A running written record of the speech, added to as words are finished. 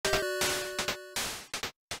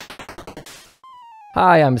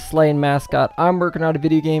Hi, I'm Slain Mascot. I'm working on a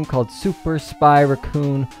video game called Super Spy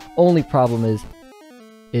Raccoon. Only problem is,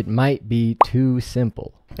 it might be too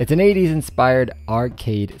simple. It's an 80s inspired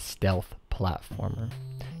arcade stealth platformer.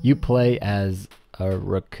 You play as a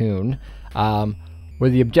raccoon, where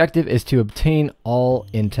the objective is to obtain all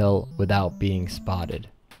intel without being spotted.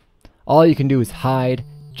 All you can do is hide,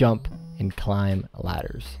 jump, and climb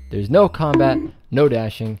ladders. There's no combat, no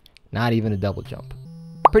dashing, not even a double jump.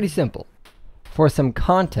 Pretty simple. For some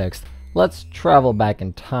context, let's travel back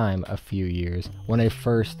in time a few years when I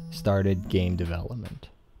first started game development.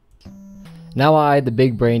 Now I, the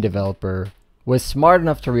big brain developer, was smart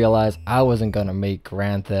enough to realize I wasn't gonna make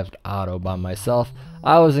Grand Theft Auto by myself.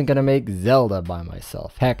 I wasn't gonna make Zelda by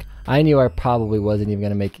myself. Heck, I knew I probably wasn't even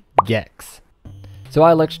gonna make Gex. So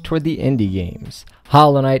I looked toward the indie games.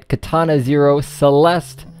 Hollow Knight, Katana Zero,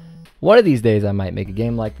 Celeste. One of these days I might make a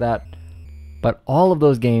game like that. But all of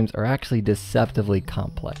those games are actually deceptively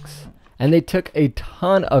complex, and they took a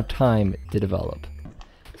ton of time to develop.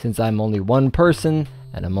 Since I'm only one person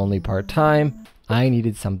and I'm only part-time, I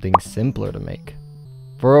needed something simpler to make.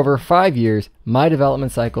 For over 5 years, my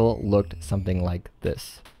development cycle looked something like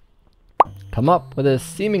this. Come up with a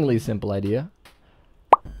seemingly simple idea,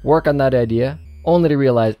 work on that idea, only to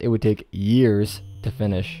realize it would take years to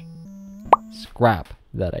finish, scrap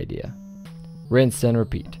that idea, rinse and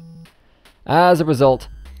repeat. As a result,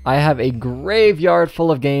 I have a graveyard full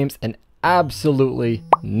of games and absolutely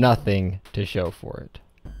nothing to show for it.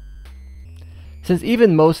 Since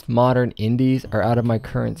even most modern indies are out of my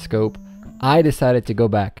current scope, I decided to go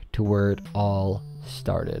back to where it all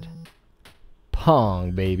started.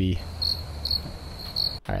 Pong, baby.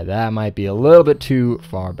 Alright, that might be a little bit too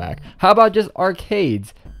far back. How about just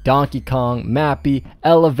arcades? Donkey Kong, Mappy,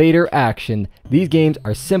 Elevator Action. These games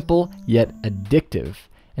are simple yet addictive,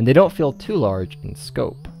 and they don't feel too large in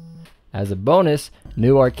scope. As a bonus,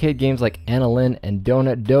 new arcade games like Annalyn and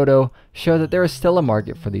Donut Dodo show that there is still a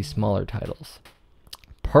market for these smaller titles.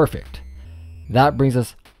 Perfect. That brings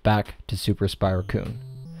us back to Super Spy Raccoon.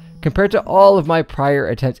 Compared to all of my prior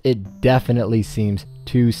attempts, it definitely seems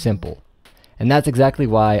too simple. And that's exactly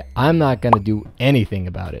why I'm not going to do anything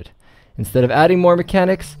about it. Instead of adding more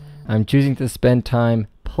mechanics, I'm choosing to spend time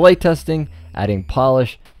playtesting, adding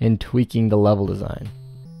polish, and tweaking the level design.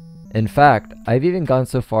 In fact, I've even gone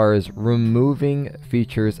so far as removing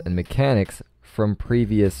features and mechanics from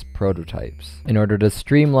previous prototypes in order to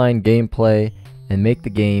streamline gameplay and make the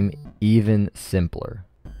game even simpler.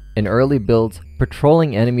 In early builds,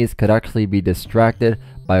 patrolling enemies could actually be distracted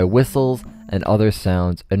by whistles and other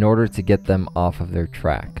sounds in order to get them off of their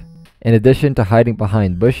track. In addition to hiding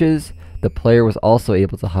behind bushes, the player was also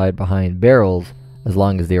able to hide behind barrels as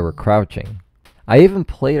long as they were crouching. I even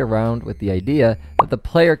played around with the idea that the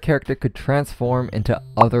player character could transform into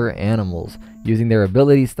other animals, using their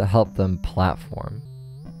abilities to help them platform.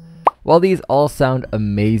 While these all sound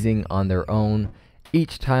amazing on their own,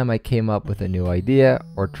 each time I came up with a new idea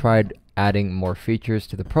or tried adding more features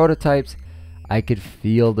to the prototypes, I could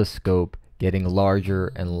feel the scope getting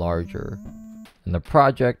larger and larger, and the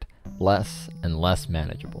project less and less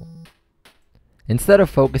manageable. Instead of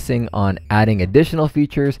focusing on adding additional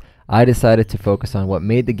features, I decided to focus on what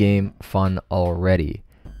made the game fun already.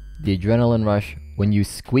 The adrenaline rush when you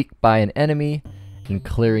squeak by an enemy and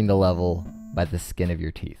clearing the level by the skin of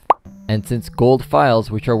your teeth. And since gold files,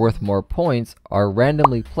 which are worth more points, are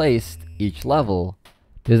randomly placed each level,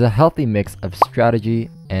 there's a healthy mix of strategy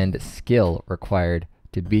and skill required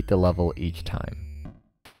to beat the level each time.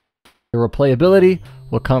 The replayability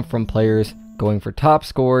will come from players going for top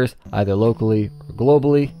scores either locally or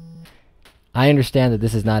globally. I understand that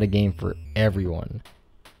this is not a game for everyone.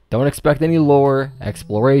 Don't expect any lore,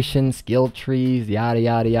 exploration, skill trees, yada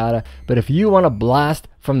yada yada, but if you want a blast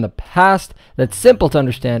from the past that's simple to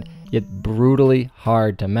understand yet brutally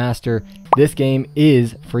hard to master, this game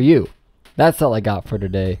is for you. That's all I got for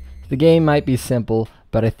today. The game might be simple,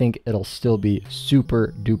 but I think it'll still be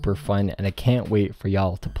super duper fun, and I can't wait for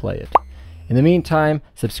y'all to play it. In the meantime,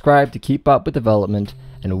 subscribe to keep up with development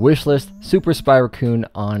and wishlist Super Spy Raccoon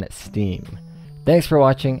on Steam. Thanks for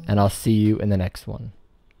watching, and I'll see you in the next one.